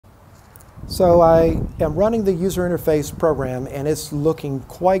So I am running the user interface program and it's looking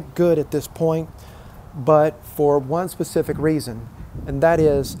quite good at this point, but for one specific reason, and that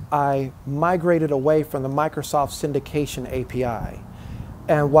is I migrated away from the Microsoft Syndication API.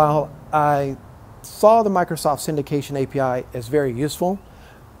 And while I saw the Microsoft Syndication API as very useful,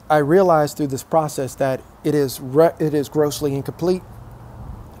 I realized through this process that it is grossly incomplete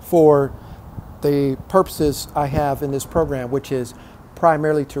for the purposes I have in this program, which is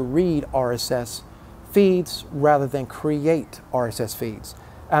primarily to read RSS feeds rather than create RSS feeds.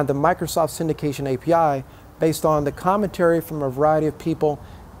 And the Microsoft Syndication API, based on the commentary from a variety of people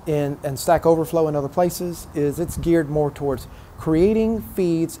in Stack Overflow and other places, it's geared more towards creating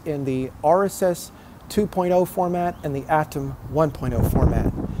feeds in the RSS 2.0 format and the Atom 1.0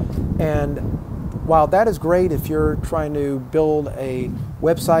 format. And while that is great if you're trying to build a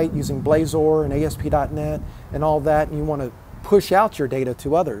website using Blazor and ASP.NET and all that, and you want to push out your data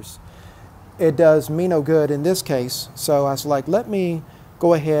to others, it does me no good in this case. So I was like, let me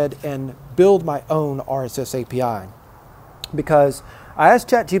go ahead and build my own RSS API, because I asked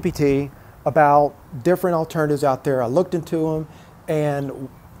ChatGPT about different alternatives out there. I looked into them, and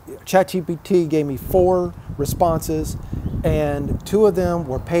ChatGPT gave me 4 responses, and 2 of them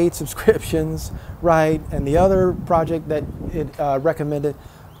were paid subscriptions, right? And the other project that it recommended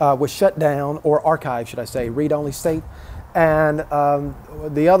was shut down, or archived, should I say, read-only state. And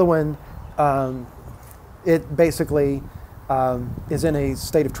the other one, it basically is in a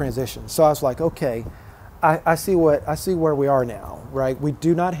state of transition. So I was like, okay, I see where we are now, right? We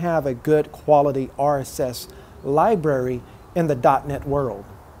do not have a good quality RSS library in the .NET world.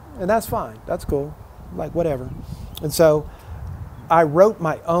 And that's fine, that's cool, like whatever. And so I wrote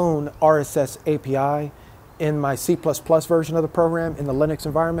my own RSS API in my C++ version of the program in the Linux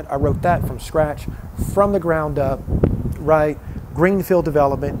environment. I wrote that from scratch, from the ground up, right? Greenfield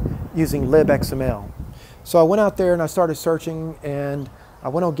development using libxml. So I went out there and I started searching, and I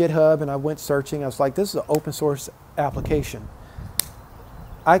went on GitHub and I went searching. I was like, this is an open source application.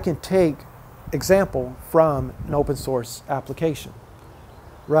 I can take example from an open source application,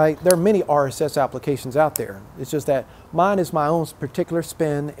 right? There are many RSS applications out there. It's just that mine is my own particular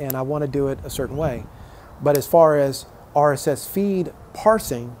spin and I want to do it a certain way. But as far as RSS feed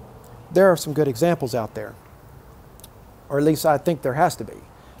parsing, there are some good examples out there. Or at least I think there has to be,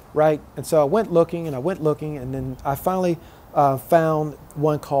 right? And so I went looking and I went looking, and then I finally found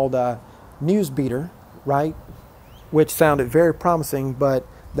one called Newsbeater, right? Which sounded very promising, but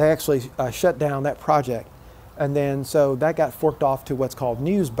they actually shut down that project. And then so that got forked off to what's called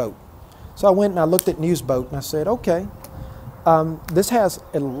Newsboat. So I went and I looked at Newsboat and I said, okay, this has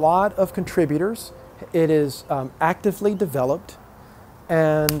a lot of contributors. It is actively developed,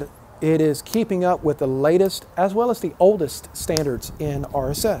 and it is keeping up with the latest as well as the oldest standards in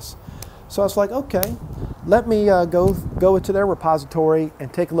RSS. So I was like, okay, let me go into their repository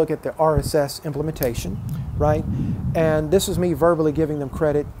and take a look at the RSS implementation, right? And this is me verbally giving them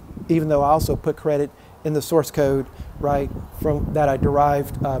credit, even though I also put credit in the source code, right, from that I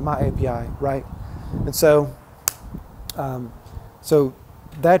derived my API, right? And so, so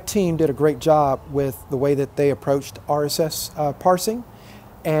that team did a great job with the way that they approached RSS parsing.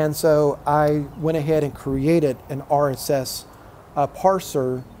 And so I went ahead and created an RSS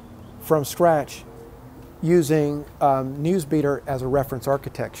parser from scratch using Newsbeater as a reference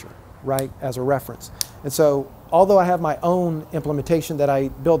architecture, right, as a reference. And so although I have my own implementation that I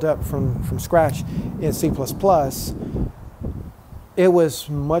built up from scratch in C++, it was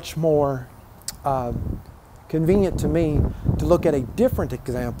much more convenient to me to look at a different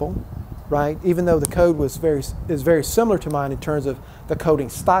example, right? Even though the code is very similar to mine in terms of the coding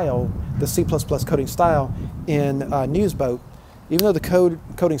style, the C++ coding style in Newsboat, even though the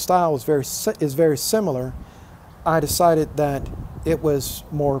coding style is very similar, I decided that it was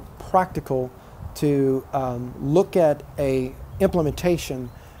more practical to look at a implementation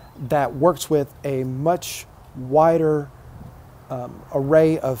that works with a much wider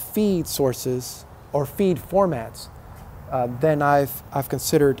array of feed sources or feed formats than I've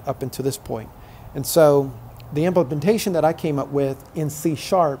considered up until this point. And so the implementation that I came up with in C#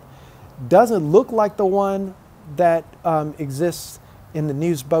 doesn't look like the one that exists in the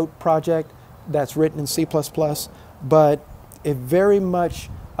Newsboat project that's written in C++, but it very much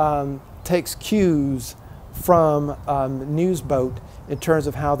takes cues from Newsboat in terms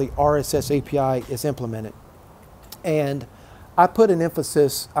of how the RSS API is implemented. And I put an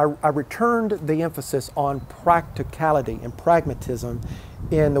emphasis, I returned the emphasis on practicality and pragmatism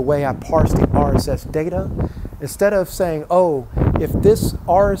in the way I parse the RSS data. Instead of saying, oh, if this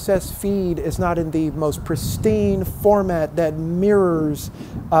RSS feed is not in the most pristine format that mirrors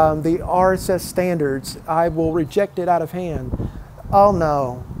the RSS standards, I will reject it out of hand. Oh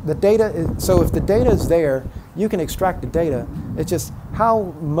no, the data is, so if the data is there, you can extract the data. It's just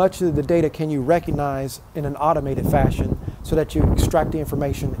how much of the data can you recognize in an automated fashion so that you extract the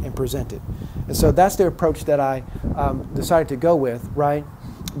information and present it. And so that's the approach that I decided to go with, right?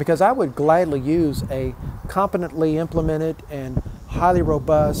 Because I would gladly use a competently implemented and highly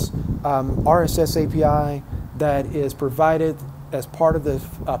robust RSS API that is provided as part of the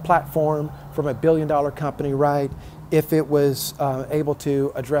platform from a billion-dollar company, right? If it was able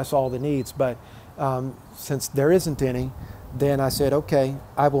to address all the needs. But since there isn't any, then I said, okay,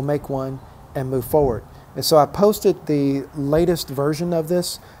 I will make one and move forward. And so I posted the latest version of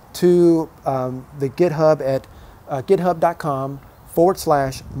this to the GitHub at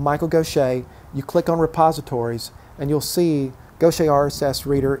github.com/Michael Gaucher. You click on repositories and you'll see Gaucher RSS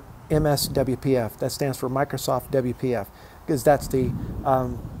Reader MS-WPF. That stands for Microsoft WPF, because that's the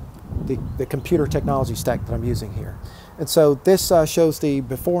computer technology stack that I'm using here. And so this shows the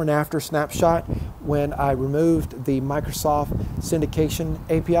before and after snapshot when I removed the Microsoft Syndication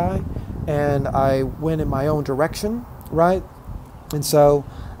API and I went in my own direction, right? And so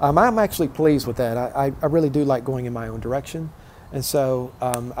I'm actually pleased with that. I really do like going in my own direction. And so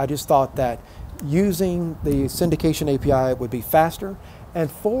I just thought that using the Syndication API would be faster.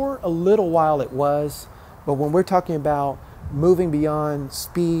 And for a little while it was, but when we're talking about moving beyond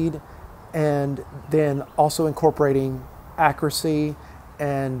speed and then also incorporating accuracy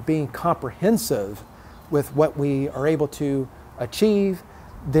and being comprehensive with what we are able to achieve,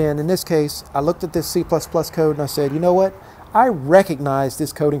 then in this case, I looked at this C++ code and I said, you know what? I recognize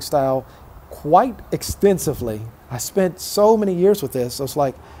this coding style quite extensively. I spent so many years with this. I was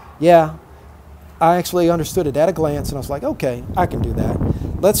like, yeah, I actually understood it at a glance and I was like, okay, I can do that.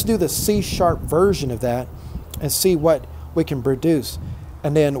 Let's do the C# version of that and see what we can produce.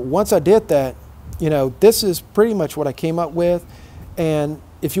 And then once I did that, you know, this is pretty much what I came up with. And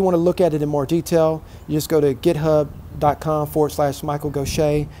if you want to look at it in more detail, you just go to github.com/Michael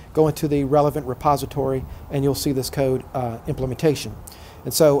Gaucher, go into the relevant repository, and you'll see this code implementation.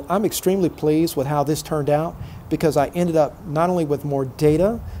 And so I'm extremely pleased with how this turned out, because I ended up not only with more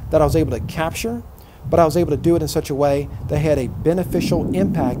data that I was able to capture, but I was able to do it in such a way that had a beneficial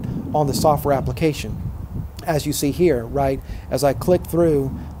impact on the software application. As you see here, right, as I click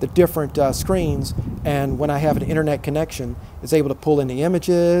through the different screens, and when I have an internet connection, it's able to pull in the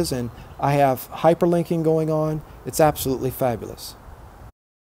images, and I have hyperlinking going on. It's absolutely fabulous.